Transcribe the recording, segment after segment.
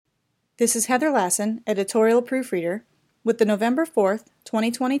This is Heather Lassen, editorial proofreader, with the November 4th,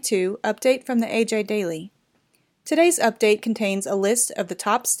 2022 update from the AJ Daily. Today's update contains a list of the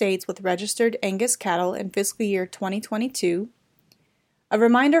top states with registered Angus cattle in fiscal year 2022, a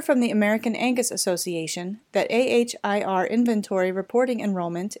reminder from the American Angus Association that AHIR inventory reporting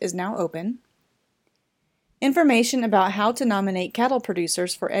enrollment is now open, information about how to nominate cattle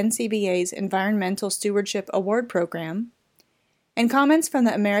producers for NCBA's Environmental Stewardship Award Program, and comments from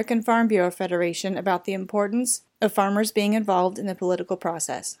the American Farm Bureau Federation about the importance of farmers being involved in the political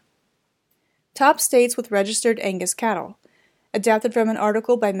process. Top states with registered Angus cattle, adapted from an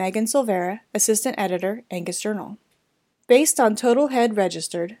article by Megan Silvera, assistant editor, Angus Journal. Based on total head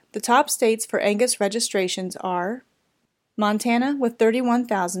registered, the top states for Angus registrations are Montana with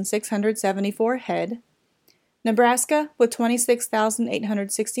 31,674 head, Nebraska with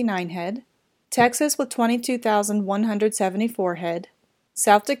 26,869 head, Texas with 22,174 head,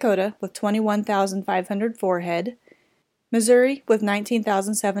 South Dakota with 21,504 head, Missouri with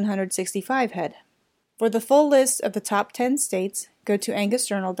 19,765 head. For the full list of the top 10 states, go to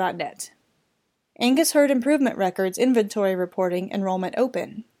angusjournal.net. Angus Herd Improvement Records Inventory Reporting Enrollment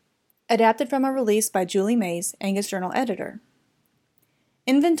Open. Adapted from a release by Julie Mays, Angus Journal editor.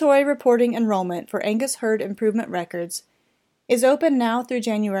 Inventory reporting enrollment for Angus Herd Improvement Records is open now through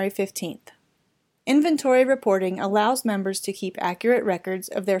January 15th. Inventory reporting allows members to keep accurate records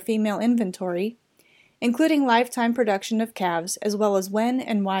of their female inventory, including lifetime production of calves as well as when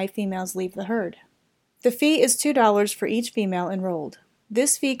and why females leave the herd. The fee is $2 for each female enrolled.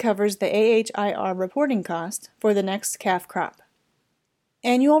 This fee covers the AHIR reporting cost for the next calf crop.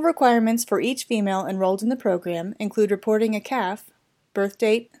 Annual requirements for each female enrolled in the program include reporting a calf, birth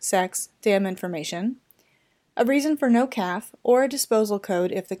date, sex, dam information, a reason for no calf, or a disposal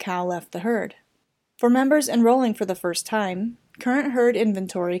code if the cow left the herd. For members enrolling for the first time, current herd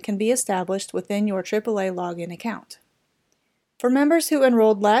inventory can be established within your AAA login account. For members who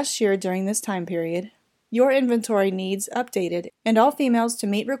enrolled last year during this time period, your inventory needs updated and all females to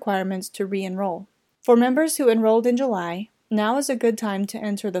meet requirements to re-enroll. For members who enrolled in July, now is a good time to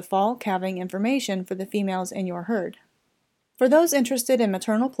enter the fall calving information for the females in your herd. For those interested in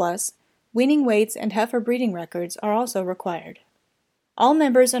Maternal Plus, weaning weights and heifer breeding records are also required. All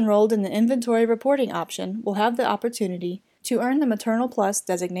members enrolled in the inventory reporting option will have the opportunity to earn the Maternal Plus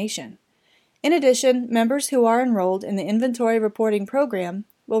designation. In addition, members who are enrolled in the inventory reporting program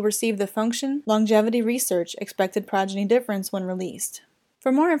will receive the Function Longevity Research Expected Progeny Difference when released. For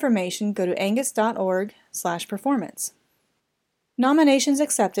more information, go to angus.org/performance. Nominations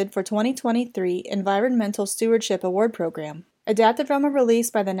accepted for 2023 Environmental Stewardship Award Program, adapted from a release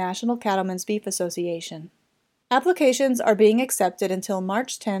by the National Cattlemen's Beef Association. Applications are being accepted until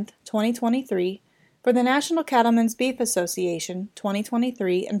March 10, 2023 for the National Cattlemen's Beef Association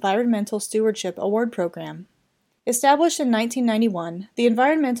 2023 Environmental Stewardship Award Program. Established in 1991, the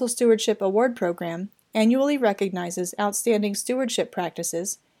Environmental Stewardship Award Program annually recognizes outstanding stewardship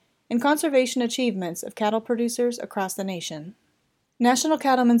practices and conservation achievements of cattle producers across the nation. National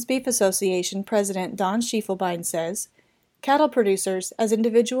Cattlemen's Beef Association President Don Schiefelbein says, "Cattle producers, as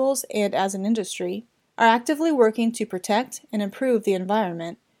individuals and as an industry, are actively working to protect and improve the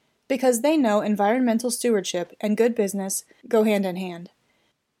environment because they know environmental stewardship and good business go hand in hand.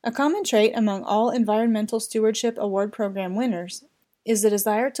 A common trait among all Environmental Stewardship Award Program winners is the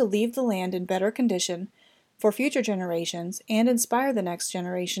desire to leave the land in better condition for future generations and inspire the next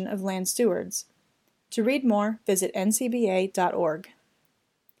generation of land stewards." To read more, visit ncba.org.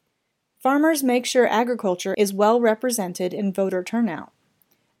 Farmers make sure agriculture is well represented in voter turnout.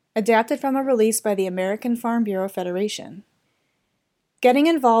 Adapted from a release by the American Farm Bureau Federation. Getting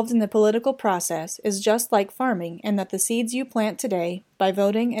involved in the political process is just like farming in that the seeds you plant today by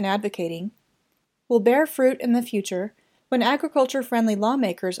voting and advocating will bear fruit in the future when agriculture-friendly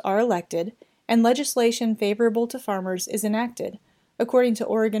lawmakers are elected and legislation favorable to farmers is enacted, according to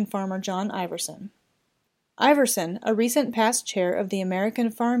Oregon farmer John Iverson. Iverson, a recent past chair of the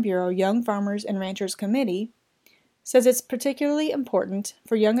American Farm Bureau Young Farmers and Ranchers Committee, says it's particularly important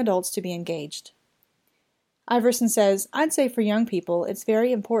for young adults to be engaged. Iverson says, "I'd say for young people it's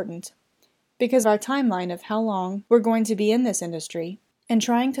very important because our timeline of how long we're going to be in this industry and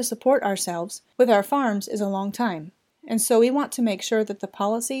trying to support ourselves with our farms is a long time, and so we want to make sure that the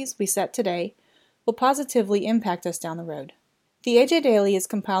policies we set today will positively impact us down the road." The AJ Daily is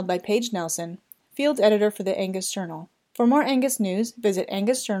compiled by Paige Nelson, field editor for the Angus Journal. For more Angus news, visit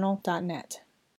angusjournal.net.